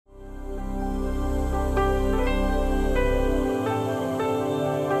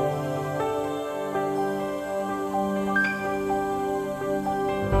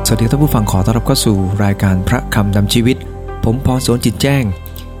วัสดีท่านผู้ฟังขอต้อนรับเข้าสู่รายการพระคำนำชีวิตผมพรสวนจิตแจ้ง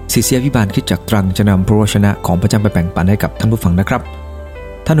ศิษยาภิบาลคริสตจักรตรังจะนำพระวจนะของพระเจ้าไปแบ่งปันให้กับท่านผู้ฟังนะครับ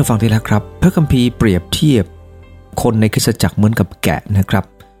ท่านผู้ฟังที่รักครับพระคัมภีร์เปรียบเทียบคนในคริสตจักรเหมือนกับแกะนะครับ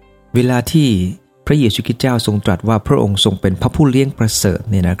เวลาที่พระเยซูคริสต์เจ้าทรงตรัสว่าพระองค์ทรงเป็นพระผู้เลี้ยงประเสริฐ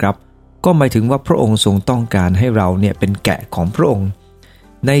เนี่ยนะครับก็หมายถึงว่าพระองค์ทรงต้องการให้เราเนี่ยเป็นแกะของพระองค์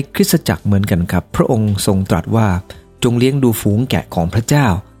ในคริสตจักรเหมือนกันครับพระองค์ทรงตรัสว่าจงเลี้ยงดูฝูงแกะของพระเจ้า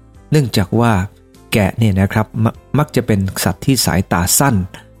เนื่องจากว่าแกะเนี่ยนะครับมักจะเป็นสัตว์ที่สายตาสั้น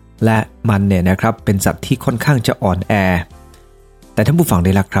และมันเนี่ยนะครับเป็นสัตว์ที่ค่อนข้างจะอ่อนแอแต่ท่านผู้ฟังไ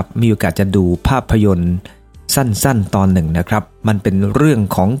ด้รักครับมีโอกาสจะดูภาพยนตร์สั้นๆตอนหนึ่งนะครับมันเป็นเรื่อง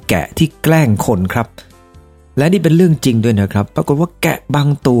ของแกะที่แกล้งคนครับและนี่เป็นเรื่องจริงด้วยนะครับปรากฏว่าแกะบาง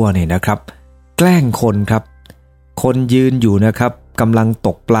ตัวเนี่ยนะครับแกล้งคนครับคนยืนอยู่นะครับกำลังต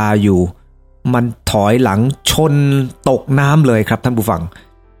กปลาอยู่มันถอยหลังชนตกน้ำเลยครับท่านผู้ฟัง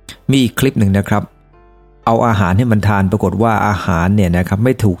มีอีกคลิปหนึ่งนะครับเอาอาหารให้มันทานปรากฏว่าอาหารเนี่ยนะครับไ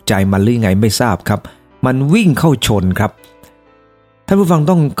ม่ถูกใจมันหรือไงไม่ทราบครับมันวิ่งเข้าชนครับท่านผู้ฟัง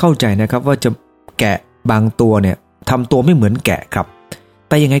ต้องเข้าใจนะครับว่าจะแกะบางตัวเนี่ยทำตัวไม่เหมือนแกะครับแ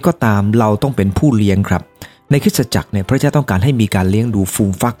ต่ยังไงก็ตามเราต้องเป็นผู้เลี้ยงครับในคริสตจักรเนี่ยพระเจ้าต้องการให้มีการเลี้ยงดูฟู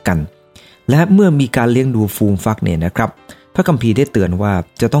มฟักกันและเมื่อมีการเลี้ยงดูฟูมฟักเนี่ยนะครับพระคัมภีร์ได้เตือนว่า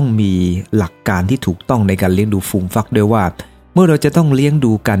จะต้องมีหลักการที่ถูกต้องในการเลี้ยงดูฟูมฟักด้วยว่าเมื่อเราจะต้องเลี้ยง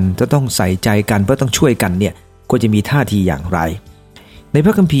ดูกันจะต้องใส่ใจกันเพื่อต้องช่วยกันเนี่ยควรจะมีท่าทีอย่างไรในพ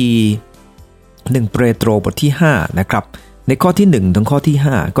ระคัมภีร์1เปโตรบทที่5นะครับในข้อที่1ถึงข้อที่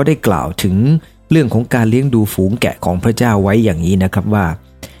5ก็ได้กล่าวถึงเรื่องของการเลี้ยงดูฝูงแกะของพระเจ้าไว้อย่างนี้นะครับว่า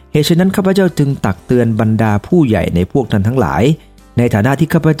เหตุฉะนั้นข้าพเจ้าจึงตักเตือนบรรดาผู้ใหญ่ในพวกท่านทั้งหลายในฐานะที่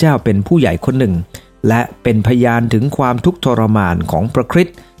ข้าพเจ้าเป็นผู้ใหญ่คนหนึ่งและเป็นพยานถึงความทุกข์ทรมานของพระคริส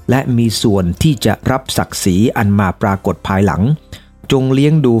ต์และมีส่วนที่จะรับศักดิ์ศรีอันมาปรากฏภายหลังจงเลี้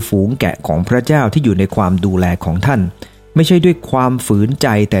ยงดูฝูงแกะของพระเจ้าที่อยู่ในความดูแลของท่านไม่ใช่ด้วยความฝืนใจ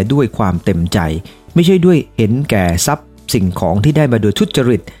แต่ด้วยความเต็มใจไม่ใช่ด้วยเห็นแก่ทรัพย์สิ่งของที่ได้มาโดยทุจ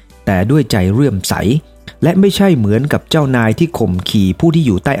ริตแต่ด้วยใจเลื่อมใสและไม่ใช่เหมือนกับเจ้านายที่ข่มขี่ผู้ที่อ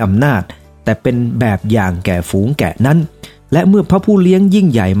ยู่ใต้อำนาจแต่เป็นแบบอย่างแก่ฝูงแกะนั้นและเมื่อพระผู้เลี้ยงยิ่ง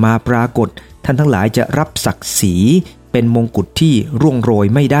ใหญ่มาปรากฏท่านทั้งหลายจะรับศักดิ์ศรีเป็นมงกุฎที่ร่วงโรย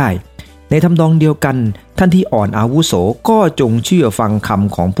ไม่ได้ในทำนองเดียวกันท่านที่อ่อนอาวุโสก็จงเชื่อฟังค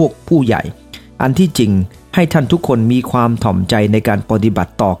ำของพวกผู้ใหญ่อันที่จริงให้ท่านทุกคนมีความถ่อมใจในการปฏิบั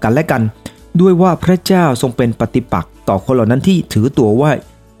ติต่อกันและกันด้วยว่าพระเจ้าทรงเป็นปฏิปักษ์ต่อคนเหล่านั้นที่ถือตัวว่า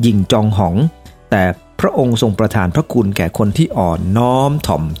หยิ่งจองหองแต่พระองค์ทรงประทานพระคุณแก่คนที่อ่อนน้อม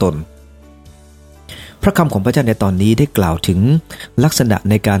ถ่อมตนพระคำของพระเจ้าในตอนนี้ได้กล่าวถึงลักษณะ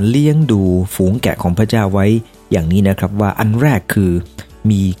ในการเลี้ยงดูฝูงแกะของพระเจ้าไว้อย่างนี้นะครับว่าอันแรกคือ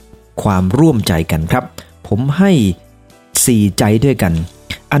มีความร่วมใจกันครับผมให้4ใจด้วยกัน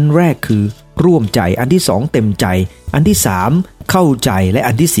อันแรกคือร่วมใจอันที่2เต็มใจอันที่3เข้าใจและ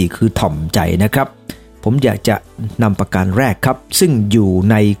อันที่4คือถ่อมใจนะครับผมอยากจะนำประการแรกครับซึ่งอยู่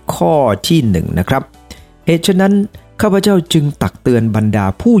ในข้อที่1นะครับเหตุฉะนั้นข้าพเจ้าจึงตักเตือนบรรดา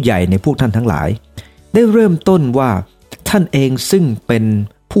ผู้ใหญ่ในพวกท่านทั้งหลายได้เริ่มต้นว่าท่านเองซึ่งเป็น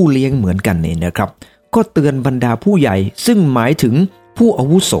ผู้เลี้ยงเหมือนกันเนี่ยนะครับก็เตือนบรรดาผู้ใหญ่ซึ่งหมายถึงผู้อา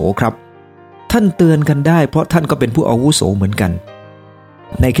วุโสครับท่านเตือนกันได้เพราะท่านก็เป็นผู้อาวุโสเหมือนกัน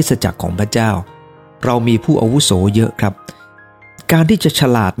ในคริสตจักรของพระเจ้าเรามีผู้อาวุโสเยอะครับการที่จะฉ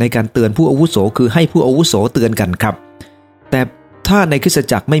ลาดในการเตือนผู้อาวุโสคือให้ผู้อาวุโสเตือนกันครับแต่ถ้าในคริสต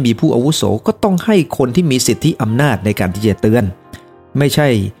จักรไม่มีผู้อาวุโสก็ต้องให้คนที่มีสิทธิอำนาจในการที่จะเตือนไม่ใช่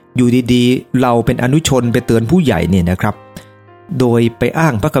อยู่ดีๆเราเป็นอนุชนไปเตือนผู้ใหญ่เนี่ยนะครับโดยไปอ้า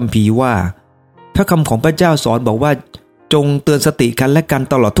งพระคัมภีร์ว่าพระคำของพระเจ้าสอนบอกว่าจงเตือนสติกันและกัน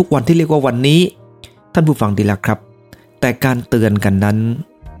ตลอดทุกวันที่เรียกว่าวันนี้ท่านผู้ฟังดีละครับแต่การเตือนกันนั้น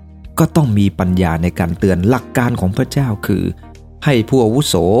ก็ต้องมีปัญญาในการเตือนหลักการของพระเจ้าคือให้ผู้อาวุ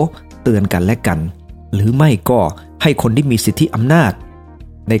โสเตือนกันและกันหรือไม่ก็ให้คนที่มีสิทธิอำนาจ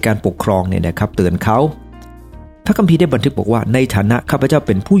ในการปกครองเนี่ยนะครับเตือนเขาพระคัมภีร์ได้บันทึกบอกว่าในฐานะข้าพเจ้าเ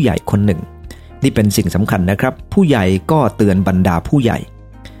ป็นผู้ใหญ่คนหนึ่งนี่เป็นสิ่งสำคัญนะครับผู้ใหญ่ก็เตือนบรรดาผู้ใหญ่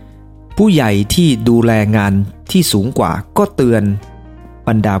ผู้ใหญ่ที่ดูแลงานที่สูงกว่าก็เตือนบ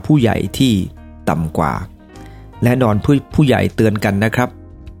รรดาผู้ใหญ่ที่ต่ำกว่าและนอนผู้ใหญ่เตือนกันนะครับ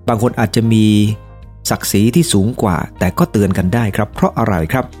บางคนอาจจะมีศักดิ์ศรีที่สูงกว่าแต่ก็เตือนกันได้ครับเพราะอะไร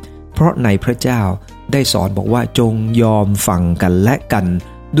ครับเพราะในพระเจ้าได้สอนบอกว่าจงยอมฟังกันและกัน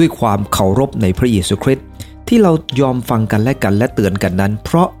ด้วยความเคารพในพระเยซูคริสต์ที่เรายอมฟังกันและกันและเตือนกันนั้นเพ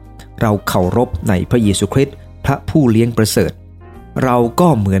ราะเราเคารพในพระเยซูคริสต์พระผู้เลี้ยงประเสริฐเราก็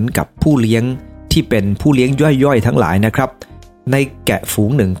เหมือนกับผู้เลี้ยงที่เป็นผู้เลี้ยงย่อยๆทั้งหลายนะครับในแกะฝูง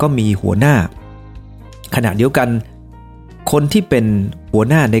หนึ่งก็มีหัวหน้าขณะเดียวกัน คนที่เป็นหัว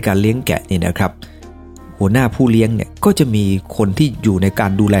หน้าในการเลี้ยงแกะนี่นะครับหัวหน้าผู้เลี้ยงเนี่ยก็จะมีคนที่อยู่ในกา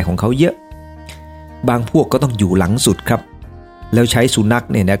รดูแลของเขาเยอะบางพวกก็ต้องอยู่หลังสุดครับแล้วใช้สุนัข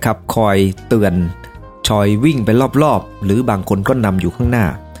เนี่ยนะครับคอยเตือนคอยวิ่งไปรอบๆหรือบางคนก็นำอยู่ข้างหน้า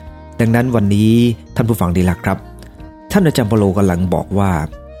ดังนั้นวันนี้ท่านผู้ฟังดีละครับท่านอาจารย์เปโลกำลังบอกว่า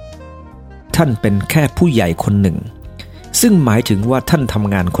ท่านเป็นแค่ผู้ใหญ่คนหนึ่งซึ่งหมายถึงว่าท่านท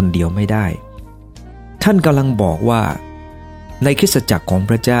ำงานคนเดียวไม่ได้ท่านกำลังบอกว่าในคริสตจักรของ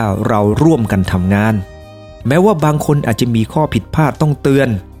พระเจ้าเราร่วมกันทำงานแม้ว่าบางคนอาจจะมีข้อผิดพลาดต้องเตือน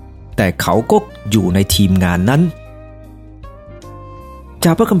แต่เขาก็อยู่ในทีมงานนั้นจ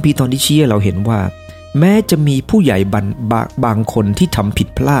ากพระคัมภีร์ตอนที่ชี้เราเห็นว่าแม้จะมีผู้ใหญ่บางคนที่ทำผิด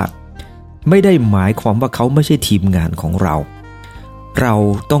พลาดไม่ได้หมายความว่าเขาไม่ใช่ทีมงานของเรา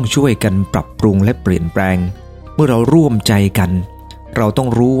ต้องช่วยกันปรับปรุงและเปลี่ยนแปลงเมื่อเราร่วมใจกันเราต้อง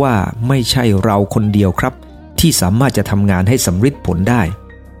รู้ว่าไม่ใช่เราคนเดียวครับที่สามารถจะทำงานให้สำเร็จผลได้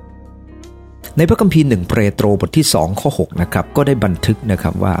ในพระคัมภีร์1เปโตรบทที่2ข้อ6นะครับก็ได้บันทึกนะค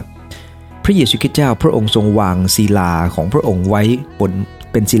รับว่าพระเยซูคริสต์เจ้าพระองค์ทรงวางศิลาของพระองค์ไว้บน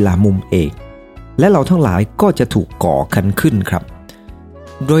เป็นศิลามุมเอกและเราทั้งหลายก็จะถูกก่อกันขึ้นครับ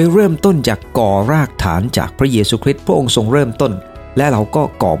โดยเริ่มต้นจากก่อรากฐานจากพระเยซูคริสต์พระองค์ทรงเริ่มต้นและเราก็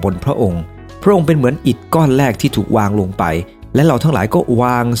ก่อบนพระองค์เป็นเหมือนอิฐก้อนแรกที่ถูกวางลงไปและเราทั้งหลายก็ว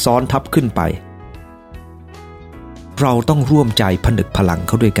างซ้อนทับขึ้นไปเราต้องร่วมใจผนึกพลังเ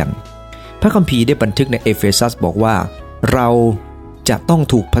ข้าด้วยกันพระคัมภีร์ได้บันทึกในเอเฟซัสบอกว่าเราจะต้อง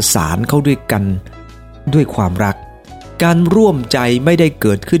ถูกผสานเข้าด้วยกันด้วยความรักการร่วมใจไม่ได้เ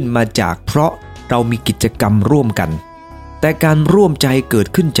กิดขึ้นมาจากเพราะเรามีกิจกรรมร่วมกันแต่การร่วมใจเกิด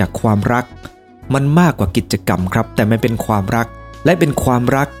ขึ้นจากความรักมันมากกว่ากิจกรรมครับแต่มันเป็นความรักและเป็นความ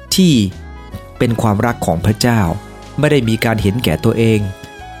รักที่เป็นความรักของพระเจ้าไม่ได้มีการเห็นแก่ตัวเอง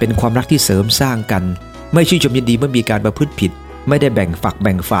เป็นความรักที่เสริมสร้างกันไม่ชื่นชมยินดีเมื่อมีการประพฤติผิดไม่ได้แบ่งฝักแ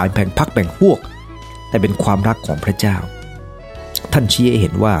บ่งฝ่ายแบ่งพรรคแบ่งพวกแต่เป็นความรักของพระเจ้าท่านชี้ให้เห็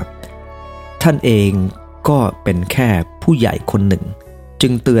นว่าท่านเองก็เป็นแค่ผู้ใหญ่คนหนึ่งจึ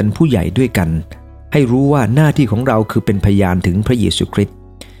งเตือนผู้ใหญ่ด้วยกันให้รู้ว่าหน้าที่ของเราคือเป็นพยานถึงพระเยซูคริสต์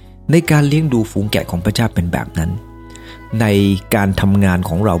ในการเลี้ยงดูฝูงแกะของพระเจ้าเป็นแบบนั้นในการทำงาน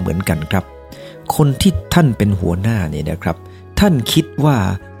ของเราเหมือนกันครับคนที่ท่านเป็นหัวหน้าเนี่ยนะครับท่านคิดว่า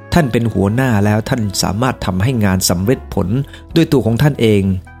ท่านเป็นหัวหน้าแล้วท่านสามารถทำให้งานสำเร็จผลด้วยตัวของท่านเอง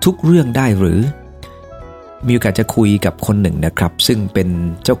ทุกเรื่องได้หรือมีโอกาสจะคุยกับคนหนึ่งนะครับซึ่งเป็น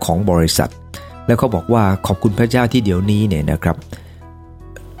เจ้าของบริษัทแล้วเขาบอกว่าขอบคุณพระเจ้าที่เดี๋ยวนี้เนี่ยนะครับ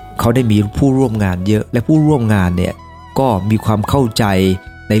เขาได้มีผู้ร่วมงานเยอะและผู้ร่วมงานเนี่ยก็มีความเข้าใจ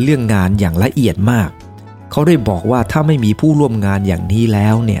ในเรื่องงานอย่างละเอียดมากเขาได้บอกว่าถ้าไม่มีผู้ร่วมงานอย่างนี้แล้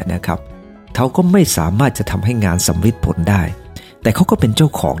วเนี่ยนะครับเขาก็ไม่สามารถจะทำให้งานสำเร็จผลได้แต่เขาก็เป็นเจ้า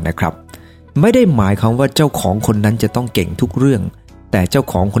ของนะครับไม่ได้หมายความว่าเจ้าของคนนั้นจะต้องเก่งทุกเรื่องแต่เจ้า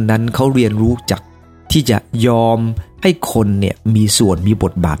ของคนนั้นเขาเรียนรู้จักที่จะยอมให้คนเนี่ยมีส่วนมีบ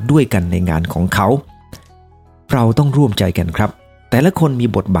ทบาทด้วยกันในงานของเขาเราต้องร่วมใจกันครับแต่ละคนมี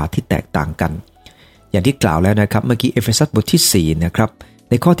บทบาทที่แตกต่างกันอย่างที่กล่าวแล้วนะครับเมื่อกี้เอเฟซัสบทที่4นะครับ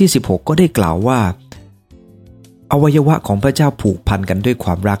ในข้อที่16ก็ได้กล่าวว่าอวัยวะของพระเจ้าผูกพันกันด้วยคว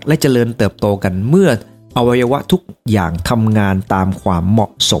ามรักและเจริญเติบโตกันเมื่ออวัยวะทุกอย่างทำงานตามความเหมา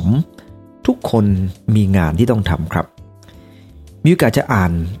ะสมทุกคนมีงานที่ต้องทำครับมีโอกาสจะอ่า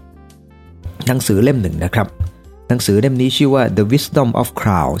นหนังสือเล่มหนึ่งนะครับหนังสือเล่มนี้ชื่อว่า The Wisdom of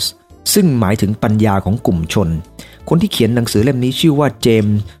Crowds ซึ่งหมายถึงปัญญาของกลุ่มชนคนที่เขียนหนังสือเล่มนี้ชื่อว่าเจม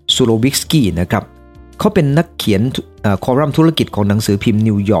ส์ซูโลวิกสกี้นะครับเขาเป็นนักเขียนคอลัมน์ธุรกิจของหนังสือพิมพ์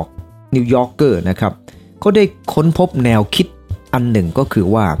นิวยอร์กเกอร์นะครับเขาได้ค้นพบแนวคิดอันหนึ่งก็คือ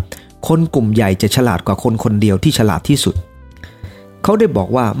ว่าคนกลุ่มใหญ่จะฉลาดกว่าคนคนเดียวที่ฉลาดที่สุดเขาได้บอก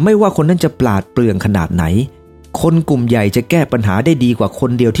ว่าไม่ว่าคนนั้นจะปราดเปรื่องขนาดไหนคนกลุ่มใหญ่จะแก้ปัญหาได้ดีกว่าค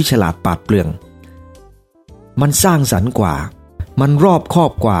นเดียวที่ฉลาดปราดเปรื่องมันสร้างสรรค์กว่ามันรอบคอ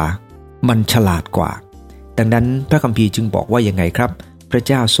บกว่ามันฉลาดกว่าดังนั้นพระคัมภีร์จึงบอกว่ายังไงครับพระเ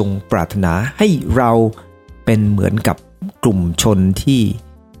จ้าทรงปรารถนาให้เราเป็นเหมือนกับกลุ่มชนที่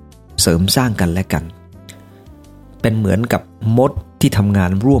เสริมสร้างกันและกันเป็นเหมือนกับมดที่ทำงา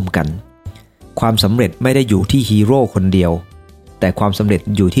นร่วมกันความสำเร็จไม่ได้อยู่ที่ฮีโร่คนเดียวแต่ความสำเร็จ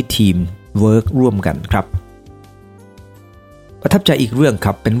อยู่ที่ทีมเวิร์คร่วมกันครับประทับใจอีกเรื่องค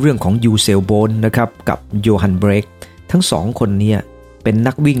รับเป็นเรื่องของยูเซลโบนนะครับกับโยฮันเบรกทั้งสองคนนี้เป็น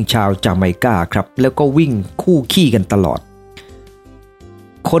นักวิ่งชาวจาเมกาครับแล้วก็วิ่งคู่ขี้กันตลอด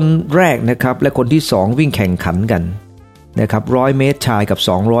คนแรกนะครับและคนที่2วิ่งแข่งขันกันนะครับ100เมตรชายกับ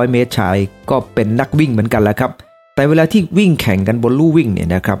200เมตรชายก็เป็นนักวิ่งเหมือนกันแหละครับแต่เวลาที่วิ่งแข่งกันบนลู่วิ่งเนี่ย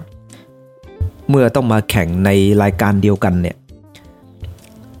นะครับเมื่อต้องมาแข่งในรายการเดียวกันเนี่ย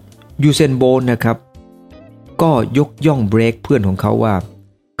ยูเซนโบลต์นะครับ ก็ยกย่องเบรกเพื่อนของเขาว่า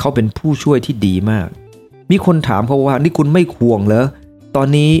เขาเป็นผู้ช่วยที่ดีมากมีคนถามเขาว่านี่คุณไม่ห่วงเหรอตอน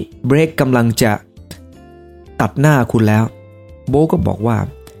นี้เบรกกำลังจะตัดหน้าคุณแล้วโบก็บอกว่า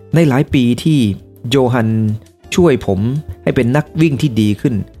ในหลายปีที่โยฮันช่วยผมให้เป็นนักวิ่งที่ดี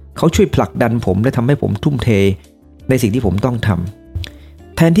ขึ้นเขาช่วยผลักดันผมและทำให้ผมทุ่มเทในสิ่งที่ผมต้องท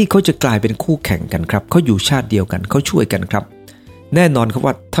ำแทนที่เขาจะกลายเป็นคู่แข่งกันครับเขาอยู่ชาติเดียวกันเขาช่วยกันครับแน่นอนครับ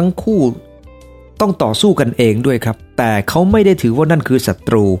ว่าทั้งคู่ต้องต่อสู้กันเองด้วยครับแต่เขาไม่ได้ถือว่านั่นคือศัต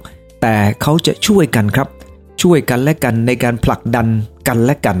รูแต่เขาจะช่วยกันครับช่วยกันและกันในการผลักดันกันแ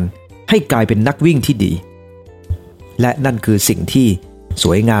ละกันให้กลายเป็นนักวิ่งที่ดีและนั่นคือสิ่งที่ส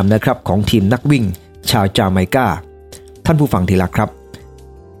วยงามนะครับของทีมนักวิ่งชาวจาไมกาท่านผู้ฟังที่รักครับ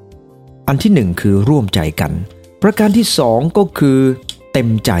อันที่หนึ่งคือร่วมใจกันประการที่สองก็คือเต็ม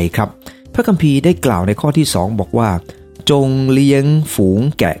ใจครับพระคัมภีร์ได้กล่าวในข้อที่2บอกว่าจงเลี้ยงฝูง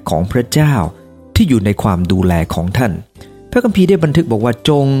แกะของพระเจ้าที่อยู่ในความดูแลของท่านพระคัมภีร์ได้บันทึกบอกว่า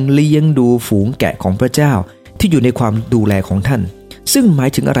จงเลี้ยงดูฝูงแกะของพระเจ้าที่อยู่ในความดูแลของท่านซึ่งหมาย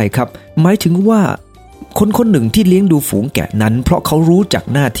ถึงอะไรครับหมายถึงว่าคนหนึ่งที่เลี้ยงดูฝูงแกะนั้นเพราะเขารู้จัก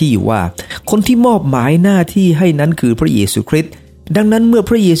หน้าที่ว่าคนที่มอบหมายหน้าที่ให้นั้นคือพระเยซูคริสต์ดังนั้นเมื่อ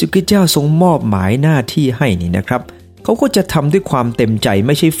พระเยซูคริสต์เจ้าทรงมอบหมายหน้าที่ให้นี่นะครับเขาก็จะทำด้วยความเต็มใจไ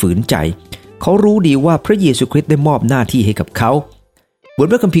ม่ใช่ฝืนใจเขารู้ดีว่าพระเยซูคริสต์ได้มอบหน้าที่ให้กับเขาบท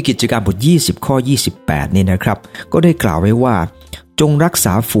พระคัมภีร์กิจการบท20ข้อ28นี่นะครับก็ได้กล่าวไว้ว่าจงรักษ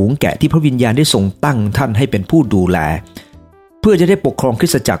าฝูงแกะที่พระวิญญาณได้ทรงตั้งท่านให้เป็นผู้ดูแลเพื่อจะได้ปกครองคริ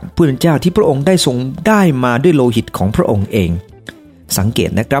สตจักรผู้เป็นเจ้าที่พระองค์ได้ทรงได้มาด้วยโลหิตของพระองค์เองสังเกต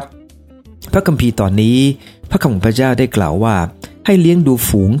นะครับพระคัมภีร์ตอนนี้พระคำของพระเจ้าได้กล่าวว่าให้เลี้ยงดู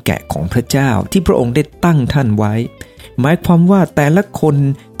ฝูงแกะของพระเจ้าที่พระองค์ได้ตั้งท่านไว้หมายความว่าแต่ละคน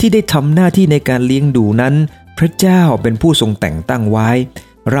ที่ได้ทำหน้าที่ในการเลี้ยงดูนั้นพระเจ้าเป็นผู้ทรงแต่งตั้งไว้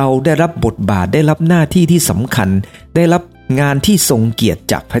เราได้รับบทบาทได้รับหน้าที่ที่สำคัญได้รับงานที่ทรงเกียรติ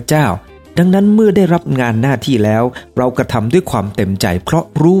จากพระเจ้าดังนั้นเมื่อได้รับงานหน้าที่แล้วเรากระทำด้วยความเต็มใจเพราะ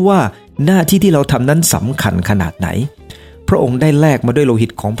รู้ว่าหน้าที่ที่เราทำนั้นสำคัญขนาดไหนพระองค์ได้แลกมาด้วยโลหิ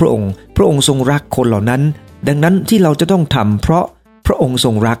ตของพระองค์พระองค์ทรงรักคนเหล่านั้นดังนั้นที่เราจะต้องทำเพราะพระองค์ท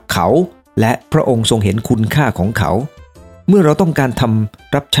รงรักเขาและพระองค์ทรงเห็นคุณค่าของเขาเมื่อเราต้องการท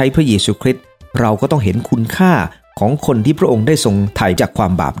ำรับใช้พระเยซูคริสต์เราก็ต้องเห็นคุณค่าของคนที่พระองค์ได้ทรงไถ่จากควา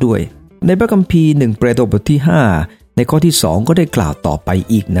มบาปด้วยในพระคัมภีร์1เปโตรบทที่5ในข้อที่2ก็ได้กล่าวต่อไป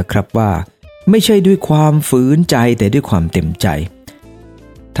อีกนะครับว่าไม่ใช่ด้วยความฝืนใจแต่ด้วยความเต็มใจ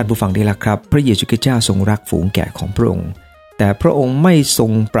ท่านผู้ฟังที่รักครับพระเยซูคริสต์เจ้าทรงรักฝูงแกะของพระองค์แต่พระองค์ไม่ทร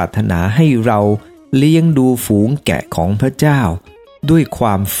งปรารถนาให้เราเลี้ยงดูฝูงแกะของพระเจ้าด้วยคว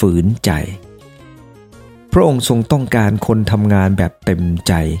ามฝืนใจพระองค์ทรงต้องการคนทำงานแบบเต็มใ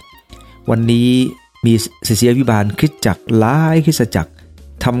จวันนี้มีศิษยาภิบาลคริสตจักรหลายคริสตจักร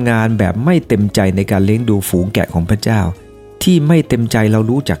ทำงานแบบไม่เต็มใจในการเลี้ยงดูฝูงแกะของพระเจ้าที่ไม่เต็มใจเรา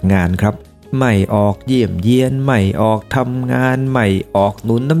รู้จักงานครับไม่ออกเยี่ยมเยียนไม่ออกทำงานไม่ออกห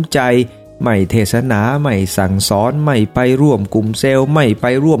นุนน้ำใจไม่เทศนาไม่สั่งสอนไม่ไปร่วมกลุ่มเซลล์ไม่ไป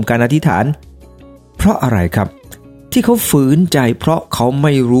ร่วมการอธิษฐานเพราะอะไรครับที่เขาฝืนใจเพราะเขาไ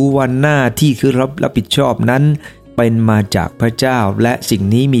ม่รู้ว่าหน้าที่คือรับผิดชอบนั้นเป็นมาจากพระเจ้าและสิ่ง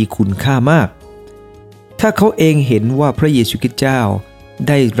นี้มีคุณค่ามากถ้าเขาเองเห็นว่าพระเยซูคริสต์เจ้าไ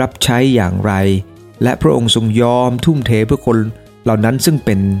ด้รับใช้อย่างไรและพระองค์ทรงยอมทุ่มเทเพื่อคนเหล่านั้นซึ่งเ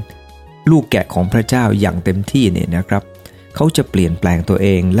ป็นลูกแกะของพระเจ้าอย่างเต็มที่เนี่ยนะครับเขาจะเปลี่ยนแปลงตัวเอ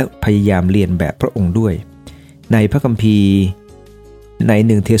งและพยายามเรียนแบบพระองค์ด้วยในพระคัมภีร์ใน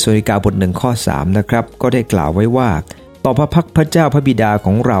1เธสโลนิกาบท1ข้อ3นะครับก็ได้กล่าวไว้ว่าต่อพระพักพระเจ้าพระบิดาข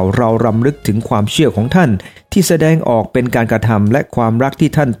องเรารำลึกถึงความเชื่อของท่านที่แสดงออกเป็นการกระทำและความรักที่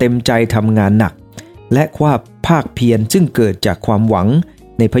ท่านเต็มใจทำงานหนักและความภาคเพียรซึ่งเกิดจากความหวัง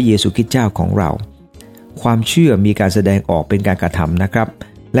ในพระเยซูคริสต์เจ้าของเราความเชื่อมีการแสดงออกเป็นการกระทำนะครับ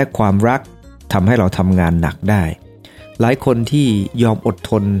และความรักทำให้เราทำงานหนักได้หลายคนที่ยอมอด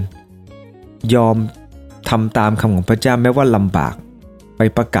ทนยอมทำตามคำของพระเจ้าแม้ว่าลำบากไป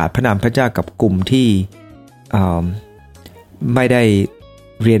ประกาศพระนามพระเจ้ากับกลุ่มที่ไม่ได้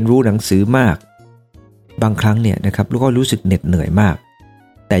เรียนรู้หนังสือมากบางครั้งเนี่ยนะครับก็รู้สึกเหน็ดเหนื่อยมาก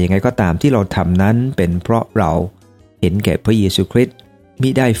แต่ยังไงก็ตามที่เราทำนั้นเป็นเพราะเราเห็นแก่พระเยซูคริสต์มิ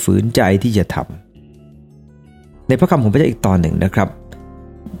ได้ฝืนใจที่จะทำในพระคำของพระเจ้าอีกตอนหนึ่งนะครับ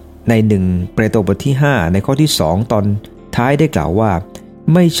ใน1เปโตรบทที่5ในข้อที่2ตอนท้ายได้กล่าวว่า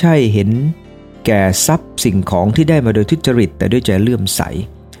ไม่ใช่เห็นแก่ทรัพย์สิ่งของที่ได้มาโดยทุจริตแต่ด้วยใจเลื่อมใส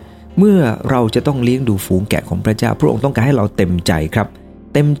เมื่อเราจะต้องเลี้ยงดูฝูงแกะของพระเจ้าพระองค์ต้องการให้เราเต็มใจครับ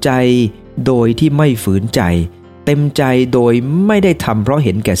เต็มใจโดยที่ไม่ฝืนใจเต็มใจโดยไม่ได้ทำเพราะเ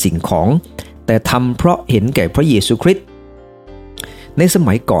ห็นแก่สิ่งของแต่ทำเพราะเห็นแก่พระเยซูคริสต์ในส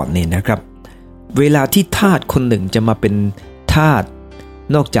มัยก่อนเนี่ยนะครับ เวลาที่ทาสคนหนึ่งจะมาเป็นทาส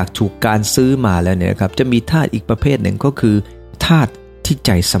นอกจากถูกการซื้อมาแล้วเนี่ยครับจะมีทาสอีกประเภทหนึ่งก็คือทาสที่ใ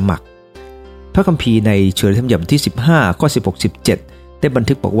จสมัครพระคัมภีร์ในเฉลยธรรมบทที่15ข้อ16-17ได้บัน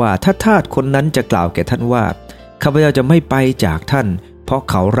ทึกบอกว่าถ้าทาสคนนั้นจะกล่าวแก่ท่านว่าข้าพเจ้าจะไม่ไปจากท่านเพราะ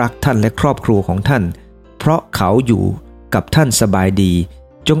เขารักท่านและครอบครัวของท่านเพราะเขาอยู่กับท่านสบายดี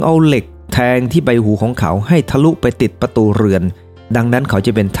จงเอาเหล็กแทงที่ใบหูของเขาให้ทะลุไปติดประตูเรือนดังนั้นเขาจ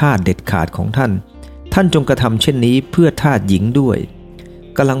ะเป็นทาสเด็ดขาดของท่านท่านจงกระทำเช่นนี้เพื่อทาสหญิงด้วย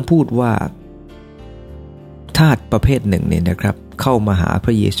กำลังพูดว่าทาสประเภทหนึ่งเนี่ยนะครับเข้ามาหาพ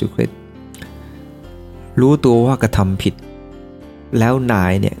ระเยซูคริสต์รู้ตัวว่ากระทำผิดแล้วนา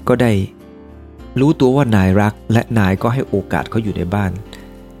ยเนี่ยก็ได้รู้ตัวว่านายรักและนายก็ให้โอกาสเขาอยู่ในบ้าน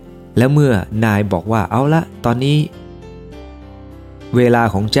แล้วเมื่อนายบอกว่าเอาละตอนนี้เวลา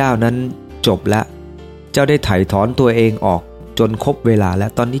ของเจ้านั้นจบแล้วเจ้าได้ไถ่ถอนตัวเองออกจนครบเวลาแล้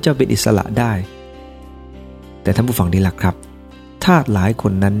วตอนนี้เจ้าเป็นอิสระได้แต่ท่านผู้ฟังที่รักครับทาสหลายค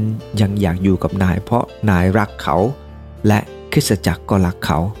นนั้นยังอยากอยู่กับนายเพราะนายรักเขาและคริสตจักรก็รักเ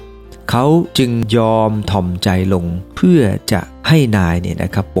ขาจึงยอมถ่อมใจลงเพื่อจะให้นายเนี่ยน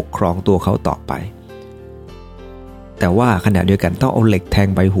ะครับปกครองตัวเขาต่อไปแต่ว่าขณะเดียวกันต้องเอาเหล็กแทง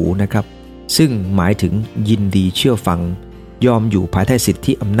ใบหูนะครับซึ่งหมายถึงยินดีเชื่อฟังยอมอยู่ภายใต้สิท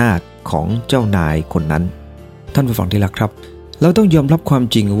ธิอำนาจของเจ้านายคนนั้นท่านผู้ฟังที่รักครับเราต้องยอมรับความ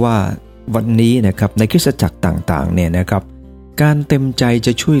จริงว่าวันนี้นะครับในคริสตจักรต่างๆเนี่ยนะครับการเต็มใจจ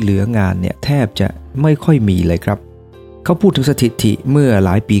ะช่วยเหลืองานเนี่ยแทบจะไม่ค่อยมีเลยครับเขาพูดถึงสถิติเมื่อหล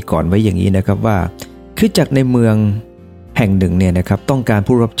ายปีก่อนไว้อย่างนี้นะครับว่าคริสตจักรในเมืองแห่งหนึ่งเนี่ยนะครับต้องการ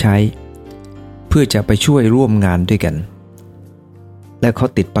ผู้รับใช้เพื่อจะไปช่วยร่วมงานด้วยกันและเขา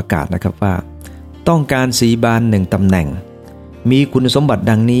ติดประกาศนะครับว่าต้องการสีบาน1ตำแหน่งมีคุณสมบัติ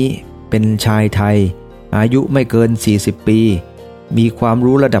ดังนี้เป็นชายไทยอายุไม่เกิน40ปีมีความ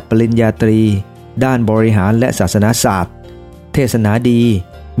รู้ระดับปริญญาตรีด้านบริหารและศาสนศาสตร์เทศนาดี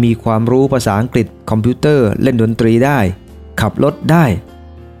มีความรู้ภาษาอังกฤษคอมพิวเตอร์เล่นดนตรีได้ขับรถได้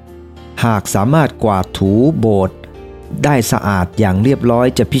หากสามารถกวาดถูโบสถ์ได้สะอาดอย่างเรียบร้อย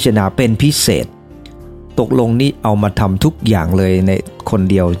จะพิจารณาเป็นพิเศษตกลงนี้เอามาทำทุกอย่างเลยในคน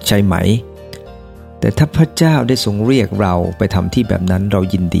เดียวใช่ไหมแต่ถ้าพระเจ้าได้ทรงเรียกเราไปทำที่แบบนั้นเรา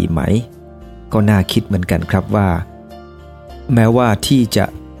ยินดีไหมก็น่าคิดเหมือนกันครับว่าแม้ว่าที่จะ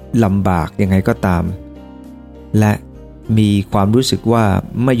ลำบากยังไงก็ตามและมีความรู้สึกว่า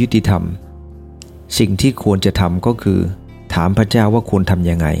ไม่ยุติธรรมสิ่งที่ควรจะทำก็คือถามพระเจ้าว่าควรทำ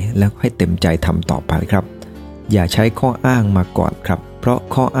ยังไงแล้วให้เต็มใจทำต่อไปครับอย่าใช้ข้ออ้างมาก่อนครับเพราะ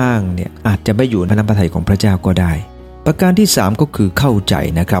ข้ออ้างเนี่ยอาจจะไม่อยู่ในพระนามพระทัยของพระเจ้าก็ได้ประการที่3ก็คือเข้าใจ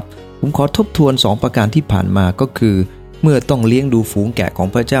นะครับผมขอทบทวน2ประการที่ผ่านมาก็คือเมื่อต้องเลี้ยงดูฝูงแกะของ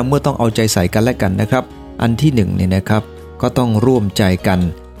พระเจ้าเมื่อต้องเอาใจใส่กันและกันนะครับอันที่1เนี่ยนะครับก็ต้องร่วมใจกัน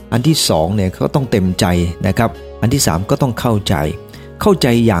อันที่2เนี่ยก็ต้องเต็มใจนะครับอันที่3ก็ต้องเข้าใจ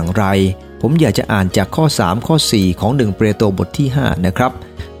อย่างไรผมอยากจะอ่านจากข้อ3ข้อ4ของ1เปโตรบทที่5นะครับ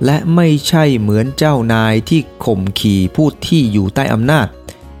และไม่ใช่เหมือนเจ้านายที่ข่มขี่ผู้ที่อยู่ใต้อำนาจ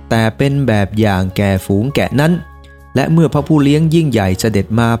แต่เป็นแบบอย่างแก่ฝูงแกะนั้นและเมื่อพระผู้เลี้ยงยิ่งใหญ่เสด็จ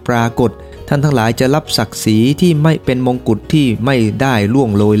มาปรากฏท่านทั้งหลายจะรับศักดิ์ศรีที่ไม่เป็นมงกุฎที่ไม่ได้ล่วง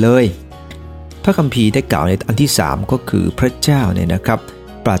โรยเลยพระคัมภีร์ได้กล่าวในอันที่3ก็คือพระเจ้าเนี่ยนะครับ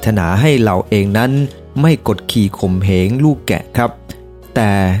ปรารถนาให้เราเองนั้นไม่กดขี่ข่มเหงลูกแกะครับแ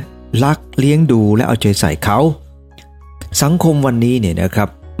ต่รักเลี้ยงดูและเอาใจใส่เขาสังคมวันนี้เนี่ยนะครับ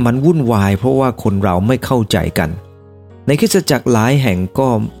มันวุ่นวายเพราะว่าคนเราไม่เข้าใจกันในคริสตจักรหลายแห่งก็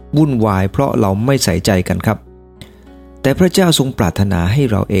วุ่นวายเพราะเราไม่ใส่ใจกันครับแต่พระเจ้าทรงปรารถนาให้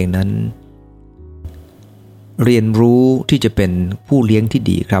เราเองนั้นเรียนรู้ที่จะเป็นผู้เลี้ยงที่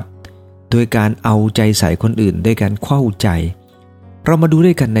ดีครับโดยการเอาใจใส่คนอื่นด้วยการเข้าใจเรามาดู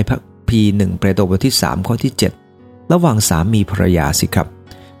ด้วยกันในพระคัมภีร์1เปโตรบทที่3ข้อที่7ระหว่างสามีภรรยาสิครับ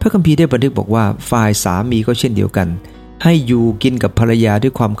พระคัมภีร์ได้บันทึกบอกว่าฝ่ายสามีก็เช่นเดียวกันให้อยู่กินกับภรรยาด้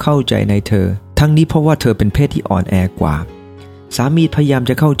วยความเข้าใจในเธอทั้งนี้เพราะว่าเธอเป็นเพศที่อ่อนแอกว่าสามีพยายาม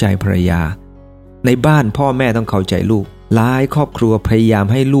จะเข้าใจภรรยาในบ้านพ่อแม่ต้องเข้าใจลูกหลายครอบครัวพยายาม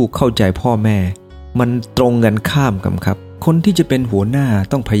ให้ลูกเข้าใจพ่อแม่มันตรงกันข้ามกันครับคนที่จะเป็นหัวหน้า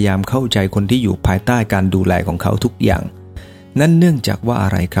ต้องพยายามเข้าใจคนที่อยู่ภายใต้การดูแลของเขาทุกอย่างนั่นเนื่องจากว่าอะ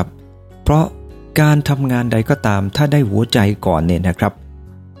ไรครับเพราะการทำงานใดก็ตามถ้าได้หัวใจก่อนเนี่ยนะครับ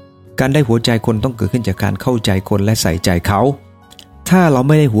การได้หัวใจคนต้องเกิดขึ้นจากการเข้าใจคนและใส่ใจเขาถ้าเราไ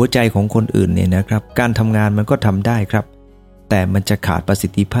ม่ได้หัวใจของคนอื่นเนี่ยนะครับการทำงานมันก็ทำได้ครับแต่มันจะขาดประสิ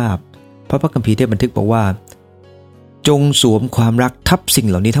ทธิภาพเพราะพระคัมภีร์ได้บันทึกบอกว่าจงสวมความรักทับสิ่ง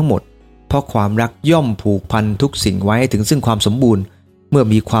เหล่านี้ทั้งหมดเพราะความรักย่อมผูกพันทุกสิ่งไว้ถึงซึ่งความสมบูรณ์เมื่อ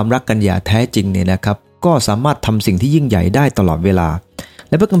มีความรักกันอย่างแท้จริงเนี่ยนะครับก็สามารถทำสิ่งที่ยิ่งใหญ่ได้ตลอดเวลา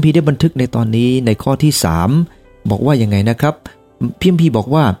และพระคัมภีร์ได้บันทึกในตอนนี้ในข้อที่3บอกว่ายังไงนะครับพระคัมภีร์บอก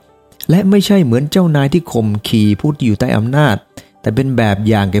ว่าและไม่ใช่เหมือนเจ้านายที่ข่มขี่ผู้ที่อยู่ใต้อำนาจแต่เป็นแบบ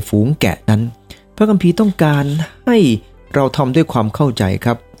อย่างแก่ฝูงแกะนั้นพระคัมภีร์ต้องการให้เราทำด้วยความเข้าใจค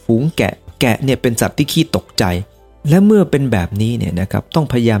รับฝูงแกะเนี่ยเป็นสัตว์ที่ขี้ตกใจและเมื่อเป็นแบบนี้เนี่ยนะครับต้อง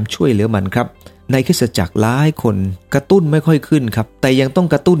พยายามช่วยเหลือมันครับในคริสตจักรหลายคนกระตุ้นไม่ค่อยขึ้นครับแต่ยังต้อง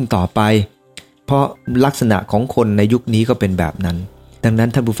กระตุ้นต่อไปเพราะลักษณะของคนในยุคนี้ก็เป็นแบบนั้นดังนั้น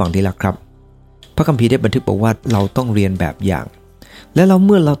ท่านผู้ฟังที่รักครับพระคัมภีร์ได้บันทึกบอกว่าเราต้องเรียนแบบอย่างและเ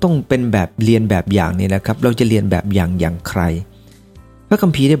มื่อเราต้องเป็นแบบเรียนแบบอย่างนี่นะครับเราจะเรียนแบบอย่างใครพระคั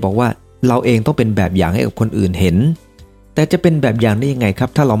มภีร์ได้บอกว่าเราเองต้องเป็นแบบอย่างให้กับคนอื่นเห็นแต่จะเป็นแบบอย่างได้ยังไงครับ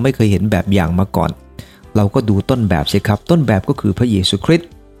ถ้าเราไม่เคยเห็นแบบอย่างมาก่อนเราก็ดูต้นแบบสิครับต้นแบบก็คือพระเยซูคริสต์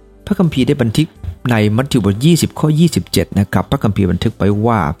พระคัมภีร์ได้บันทึกในมัทธิวบท20ข้อ27นะครับพระคัมภีร์บันทึกไว้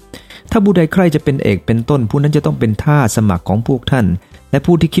ว่าถ้าผู้ใดใครจะเป็นเอกเป็นต้นผู้นั้นจะต้องเป็นทาสสมัครของพวกท่านและ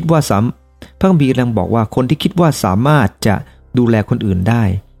ผู้ที่คิดว่าพระคัมภีร์กำลังบอกว่าคนที่คิดว่าสามารถจะดูแลคนอื่นได้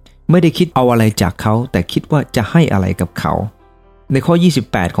ไม่ได้คิดเอาอะไรจากเขาแต่คิดว่าจะให้อะไรกับเขาในข้อ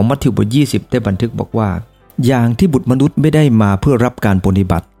28ของมัทธิวบท20ได้บันทึกบอกว่าอย่างที่บุตรมนุษย์ไม่ได้มาเพื่อรับการปฏิ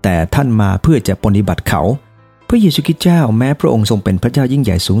บัติแต่ท่านมาเพื่อจะปฏิบัติเขาพระเยซูคริสต์เจ้าแม้พระองค์ทรงเป็นพระเจ้ายิ่งให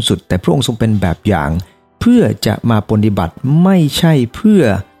ญ่สูงสุดแต่พระองค์ทรงเป็นแบบอย่างเพื่อจะมาปฏิบัติไม่ใช่เพื่อ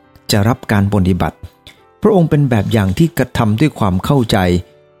จะรับการปฏิบัติพระองค์เป็นแบบอย่างที่กระทำด้วยความเข้าใจ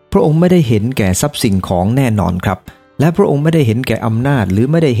พระองค์ไม่ได้เห็นแก่ทรัพย์สินของแน่นอนครับและพระองค์ไม่ได้เห็นแก่อำนาจหรือ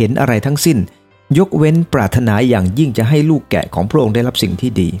ไม่ได้เห็นอะไรทั้งสิ้นยกเว้นปรารถนาอย่างยิ่งจะให้ลูกแกะของพระองค์ได้รับสิ่ง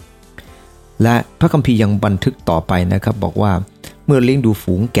ที่ดีและพระคัมภีร์ยังบันทึกต่อไปนะครับบอกว่าเมื่อเลี้ยงดู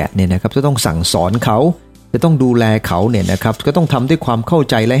ฝูงแกะเนี่ยนะครับจะต้องสั่งสอนเขาจะต้องดูแลเขาเนี่ยนะครับก็ต้องทำด้วยความเข้า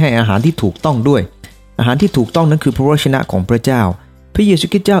ใจและให้อาหารที่ถูกต้องด้วยอาหารที่ถูกต้องนั้นคือพระวจนะของพระเจ้าพระเยซู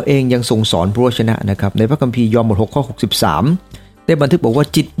คริสต์เจ้าเองยังทรงสอนพระวจนะนะครับในพระคัมภีร์ยอห์นบท6ข้อ63ได้บันทึกบอกว่า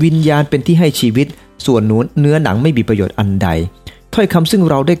จิตวิญญาณเป็นที่ให้ชีวิตส่วนเนื้อหนังไม่มีประโยชน์อันใดถ้อยคำซึ่ง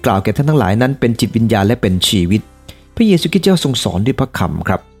เราได้กล่าวแก่ท่านทั้งหลายนั้นเป็นจิตวิญญาณและเป็นชีวิตพระเยซูคริสต์เจ้าทรงสอนด้วยพระคำค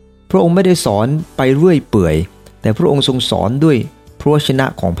รับพระองค์ไม่ได้สอนไปเรื่อยเปื่อยแต่พระองค์ทรงสอนด้วยพระวจนะ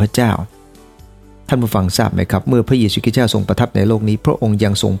ของพระเจ้าท่านผู้ฟังทราบไหมครับเมื่อพระเยซูคริสต์เจ้าทรงประทับในโลกนี้พระองค์ยั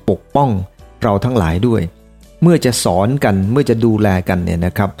งทรงปกป้องเราทั้งหลายด้วยเมื่อจะสอนกันเมื่อจะดูแลกันเนี่ยน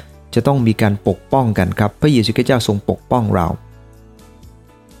ะครับจะต้องมีการปกป้องกันครับพระเยซูคริสต์เจ้าทรงปกป้องเรา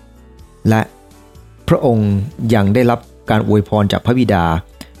และพระองค์ยังได้รับการอวยพรจากพระบิดา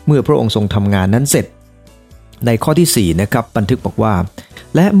เมื่อพระองค์ทรงทำงานนั้นเสร็จในข้อที่4นะครับบันทึกบอกว่า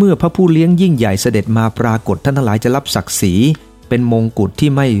และเมื่อพระผู้เลี้ยงยิ่งใหญ่เสด็จมาปรากฏท่านทั้งหลายจะรับศักดิ์ศรีเป็นมงกุฎที่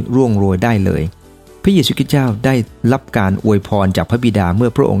ไม่ร่วงโรยได้เลยพระเยซูคริสต์เจ้าได้รับการอวยพรจากพระบิดาเมื่อ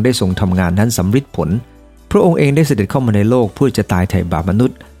พระองค์ได้ทรงทำงานนั้นสำฤทธิ์ผลพระองค์เองได้เสด็จเข้ามาในโลกเพื่อจะตายไถ่บาปมนุษ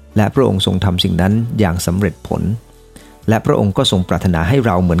ย์และพระองค์ทรงทำสิ่งนั้นอย่างสำเร็จผลและพระองค์ก็ทรงปรารถนาให้เ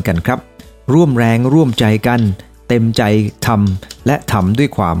ราเหมือนกันครับร่วมแรงร่วมใจกันเต็มใจทำและทำด้วย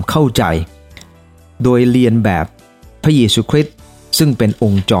ความเข้าใจโดยเรียนแบบพระเยซูคริสต์ซึ่งเป็นอ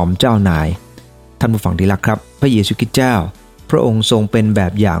งค์จอมเจ้านายท่านผู้ฟังที่รักครับพระเยซูคริสต์เจ้าพระองค์ทรงเป็นแบ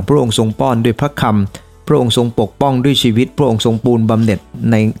บอย่างพระองค์ทรงป้อนด้วยพระคำพระองค์ทรงปกป้องด้วยชีวิตพระองค์ทรงปูนบำเหน็จ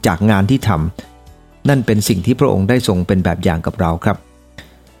ในจากงานที่ทำนั่นเป็นสิ่งที่พระองค์ได้ทรงเป็นแบบอย่างกับเราครับ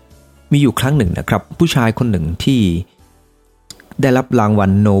มีอยู่ครั้งหนึ่งนะครับผู้ชายคนหนึ่งที่ได้รับรางวัล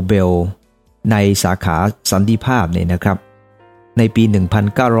โนเบลในสาขาสันติภาพเนี่ยนะครับในปี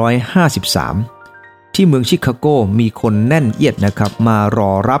 1953 ที่เมืองชิคาโกมีคนแน่นเอียดนะครับมาร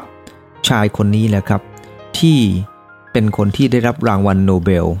อรับชายคนนี้นะครับที่เป็นคนที่ได้รับรางวัลโนเบ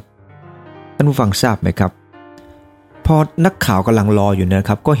ลท่านผู้ฟังทราบไหมครับพอนักข่าวกำลังรออยู่นะค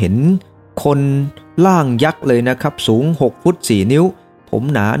รับก็เห็นคนร่างยักษ์เลยนะครับสูง6 ฟุต 4 นิ้วผม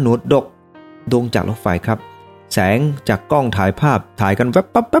หนาหนวดดกดวงจากรถไฟครับแสงจากกล้องถ่ายภาพถ่ายกันแว๊บ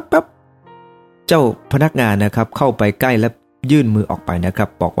ปั๊บปั๊บปั๊บเจ้าพนักงานนะครับเข้าไปใกล้และยื่นมือออกไปนะครับ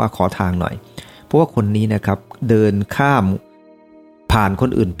บอกว่าขอทางหน่อยเพราะว่าคนนี้นะครับเดินข้ามผ่านคน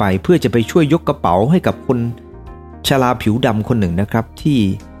อื่นไปเพื่อจะไปช่วยยกกระเป๋าให้กับคนชราผิวดำคนหนึ่งนะครับที่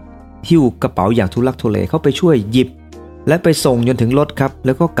หิ้วกระเป๋าอย่างทุลักทุเลเข้าไปช่วยหยิบและไปส่งจนถึงรถครับแ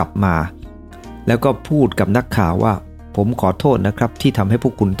ล้วก็กลับมาแล้วก็พูดกับนักข่าวว่าผมขอโทษนะครับที่ทำให้พ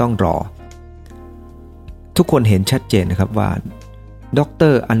วกคุณต้องรอทุกคนเห็นชัดเจนนะครับว่าด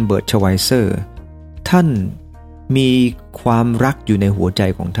ร.อันเบิร์ต ชไวเซอร์ท่านมีความรักอยู่ในหัวใจ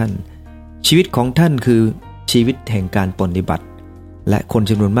ของท่านชีวิตของท่านคือชีวิตแห่งการปฏิบัติและคน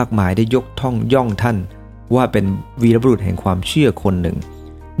จำนวนมากมายได้ยกย่องท่านว่าเป็นวีรบุรุษแห่งความเชื่อคนหนึ่ง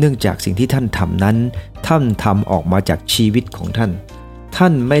เนื่องจากสิ่งที่ท่านทำนั้นท่านทำออกมาจากชีวิตของท่านท่า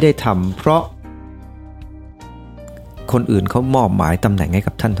นไม่ได้ทำเพราะคนอื่นเขามอบหมายตำแหน่งให้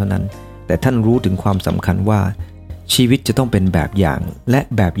กับท่านเท่านั้นแต่ท่านรู้ถึงความสำคัญว่า ชีวิตจะต้องเป็นแบบอย่างและ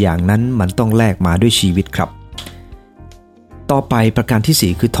แบบอย่างนั้นมันต้องแลกมาด้วยชีวิตครับต่อไปประการ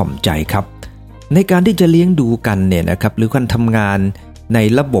ที่4คือถ่อมใจครับในการที่จะเลี้ยงดูกันเนี่ยนะครับหรือการทำงานใน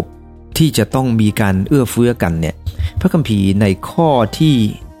ระบบที่จะต้องมีการเอื้อเฟื้อกันเนี่ยพระคัมภีร์ในข้อที่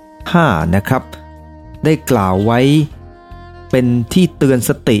5นะครับได้กล่าวไว้เป็นที่เตือนส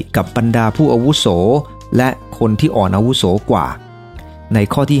ติกับบรรดาผู้อาวุโสและคนที่อ่อนอาวุโสกว่าใน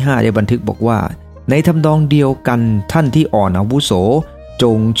ข้อที่5ได้บันทึกบอกว่าในทำนองเดียวกันท่านที่อ่อนอาวุโสจ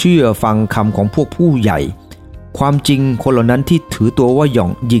งเชื่อฟังคำของพวกผู้ใหญ่ความจริงคนเหล่านั้นที่ถือตัวว่า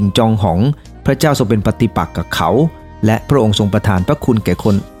หยิ่งจองหองพระเจ้าทรงเป็นปฏิปักษ์กับเขาและพระองค์ทรงประทานพระคุณแก่ค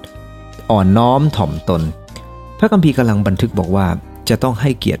นอ่อนน้อมถ่อมตนพระคัมภีร์กำลังบันทึกบอกว่าจะต้องให้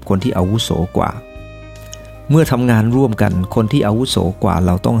เกียรติคนที่อาวุโสกว่าเมื่อทำงานร่วมกันคนที่อาวุโสกว่าเ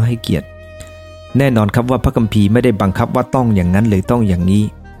ราต้องให้เกียรติแน่นอนครับว่าพระคัมภีร์ไม่ได้บังคับว่าต้องอย่างนั้นหรือต้องอย่างนี้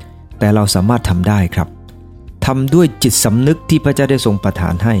แต่เราสามารถทำได้ครับทำด้วยจิตสำนึกที่พระเจ้าได้ทรงประทา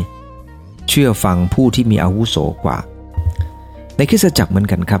นให้เชื่อฟังผู้ที่มีอาวุโสกว่าในคริสตจักรเหมือน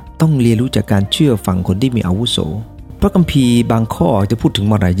กันครับต้องเรียนรู้จากการเชื่อฟังคนที่มีอาวุโสพระคัมภีร์บางข้อจะพูดถึง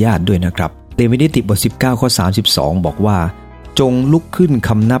มารยาทด้วยนะครับเลวีนิติบท19ข้อ32บอกว่าจงลุกขึ้นค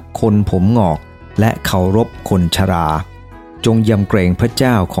ำนับคนผมงอกและเคารพคนชราจงยำเกรงพระเ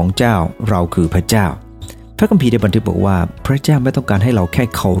จ้าของเจ้าเราคือพระเจ้าพระคัมภีร์ได้บันทึกบอกว่าพระเจ้าไม่ต้องการให้เราแค่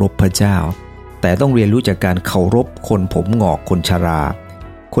เคารพพระเจ้าแต่ต้องเรียนรู้จากการเคารพคนผมงอกคนชรา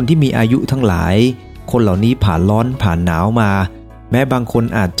คนที่มีอายุทั้งหลายคนเหล่านี้ผ่านร้อนผ่านหนาวมาแม้บางคน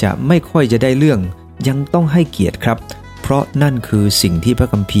อาจจะไม่ค่อยจะได้เรื่องยังต้องให้เกียรติครับเพราะนั่นคือสิ่งที่พระ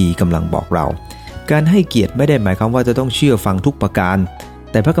คัมภีร์กำลังบอกเราการให้เกียรติไม่ได้หมายความว่าจะต้องเชื่อฟังทุกประการ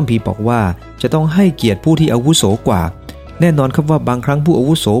แต่พระคัมภีร์บอกว่าจะต้องให้เกียรติผู้ที่อาวุโสกว่าแน่นอนครับว่าบางครั้งผู้อา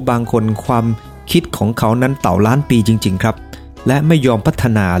วุโสบางคนความคิดของเขานั้นเต่าล้านปีจริงๆครับและไม่ยอมพัฒ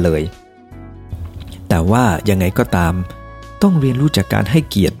นาเลยแต่ว่ายังไงก็ตามต้องเรียนรู้จากการให้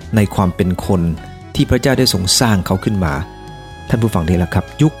เกียรติในความเป็นคนที่พระเจ้าได้ทรงสร้างเขาขึ้นมาท่านผู้ฟังดีละครับ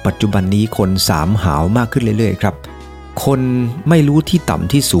ยุคปัจจุบันนี้คนสามหาวมากขึ้นเรื่อยๆครับคนไม่รู้ที่ต่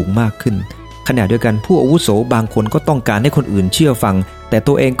ำที่สูงมากขึ้นขณะเดียวกันผู้อาวุโสบางคนก็ต้องการให้คนอื่นเชื่อฟังแต่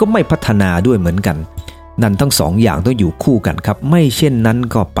ตัวเองก็ไม่พัฒนาด้วยเหมือนกันนั่นทั้งสองอย่างต้องอยู่คู่กันครับไม่เช่นนั้น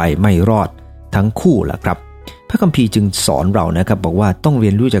ก็ไปไม่รอดทั้งคู่ล่ะครับพระคัมภีร์จึงสอนเรานะครับบอกว่าต้องเรี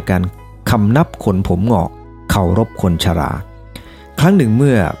ยนรู้จากการคำนับคนผมงอกเคารพคนชราครั้งหนึ่งเ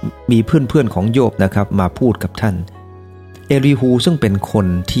มื่อมีเพื่อนๆของโยบนะครับมาพูดกับท่านเอลีฮูซึ่งเป็นคน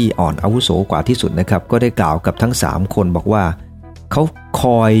ที่อ่อนอาวุโสกว่าที่สุดนะครับก็ได้กล่าวกับทั้ง3คนบอกว่าเขาค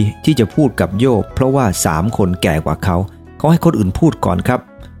อยที่จะพูดกับโยบเพราะว่า3คนแก่กว่าเขาให้คนอื่นพูดก่อนครับ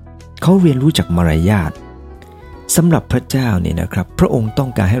เขาเรียนรู้จากมารยาทสำหรับพระเจ้าเนี่ยนะครับพระองค์ต้อ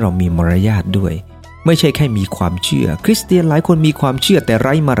งการให้เรามีมารยาทด้วยไม่ใช่แค่มีความเชื่อคริสเตียนหลายคนมีความเชื่อแต่ไ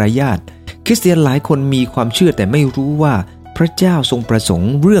ร้มารยาทคริสเตียนหลายคนมีความเชื่อแต่ไม่รู้ว่าพระเจ้าทรงประสง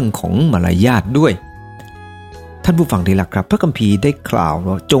ค์เรื่องของมารยาทด้วยท่านผู้ฟังที่รักครับพระคัมภีร์ได้กล่าว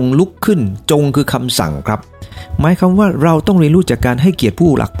ว่าจงลุกขึ้นจงคือคำสั่งครับหมายความว่าเราต้องเรียนรู้จากการให้เกียรติผู้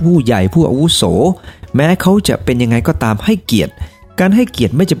หลักผู้ใหญ่ผู้อาวุโสแม้เขาจะเป็นยังไงก็ตามให้เกียรติการให้เกียร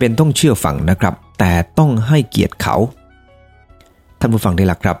ติไม่จำเป็นต้องเชื่อฟังนะครับแต่ต้องให้เกียรติเขาท่านผู้ฟังที่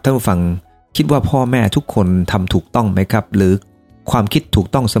รักครับท่านผู้ฟังคิดว่าพ่อแม่ทุกคนทำถูกต้องไหมครับหรือความคิดถูก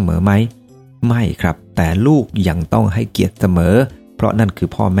ต้องเสมอไหมไม่ครับแต่ลูกยังต้องให้เกียรติเสมอเพราะนั่นคือ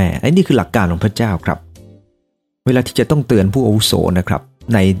พ่อแม่และนี่คือหลักการของพระเจ้าครับเวลาที่จะต้องเตือนผู้อาวุโสนะครับ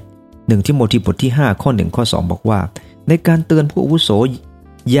ใน1ทิโมธีบทที่5ข้อ1ข้อ2บอกว่าในการเตือนผู้อาวุโส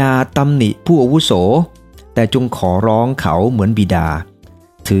อย่าตำหนิผู้อาวุโสแต่จงขอร้องเขาเหมือนบิดา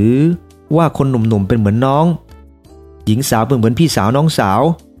ถือว่าคนหนุ่มๆเป็นเหมือนน้องหญิงสาวเป็นเหมือนพี่สาวน้องสาว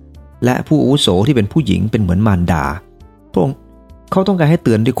และผู้อาวุโสที่เป็นผู้หญิงเป็นเหมือนมารดาพระองค์เขาต้องการให้เ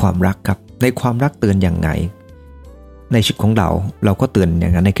ตือนด้วยความรักครับในความรักเตือนอย่างไงในชีวิตของเราก็เตือนอย่า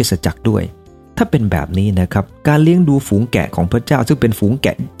งนั้นในคริสตจักรด้วยถ้าเป็นแบบนี้นะครับการเลี้ยงดูฝูงแกะของพระเจ้าซึ่งเป็นฝูงแก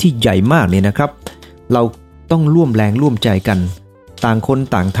ะที่ใหญ่มากเนี่ยนะครับเราต้องร่วมแรงร่วมใจกันต่างคน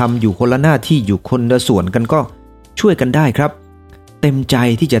ต่างทำอยู่คนละหน้าที่อยู่คนละส่วนกันก็ช่วยกันได้ครับเต็มใจ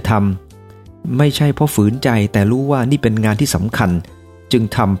ที่จะทำไม่ใช่เพราะฝืนใจแต่รู้ว่านี่เป็นงานที่สำคัญจึง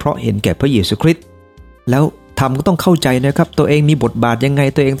ทำเพราะเห็นแก่พระเยซูคริสต์แล้วทำก็ต้องเข้าใจนะครับตัวเองมีบทบาทยังไง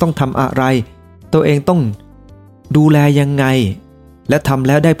ตัวเองต้องทำอะไรตัวเองต้องดูแลยังไงและทำแ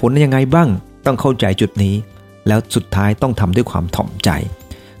ล้วได้ผลยังไงบ้างต้องเข้าใจจุดนี้แล้วสุดท้ายต้องทำด้วยความถ่อมใจ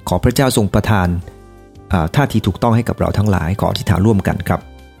ขอพระเจ้าทรงประทานท่าทีถูกต้องให้กับเราทั้งหลายขออธิษฐานร่วมกันครับ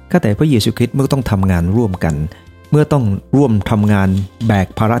ข้าแต่พระเยซูคริสต์เมื่อต้องทำงานร่วมกันเมื่อต้องร่วมทำงานแบก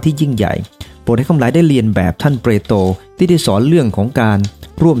ภาระที่ยิ่งใหญ่โปรดให้ข้าพเจ้าได้เรียนแบบท่านเปโตรที่ได้สอนเรื่องของการ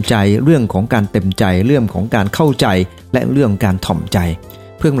ร่วมใจเรื่องของการเต็มใจเรื่องของการเข้าใจและเรื่องการถ่อมใจ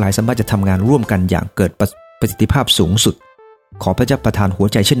เพื่อหลายสามารถจะทำงานร่วมกันอย่างเกิด ประสิทธิภาพสูงสุดขอพระเจ้าประทานหัว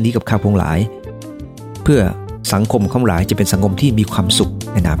ใจเช่นนี้กับข้าพงหลายเพื่อสังคมของหลายจะเป็นสังคมที่มีความสุข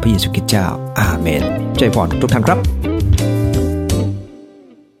ในนามพระเยซูคริสต์เจ้าอาเมนใจพรทุกท่านครับ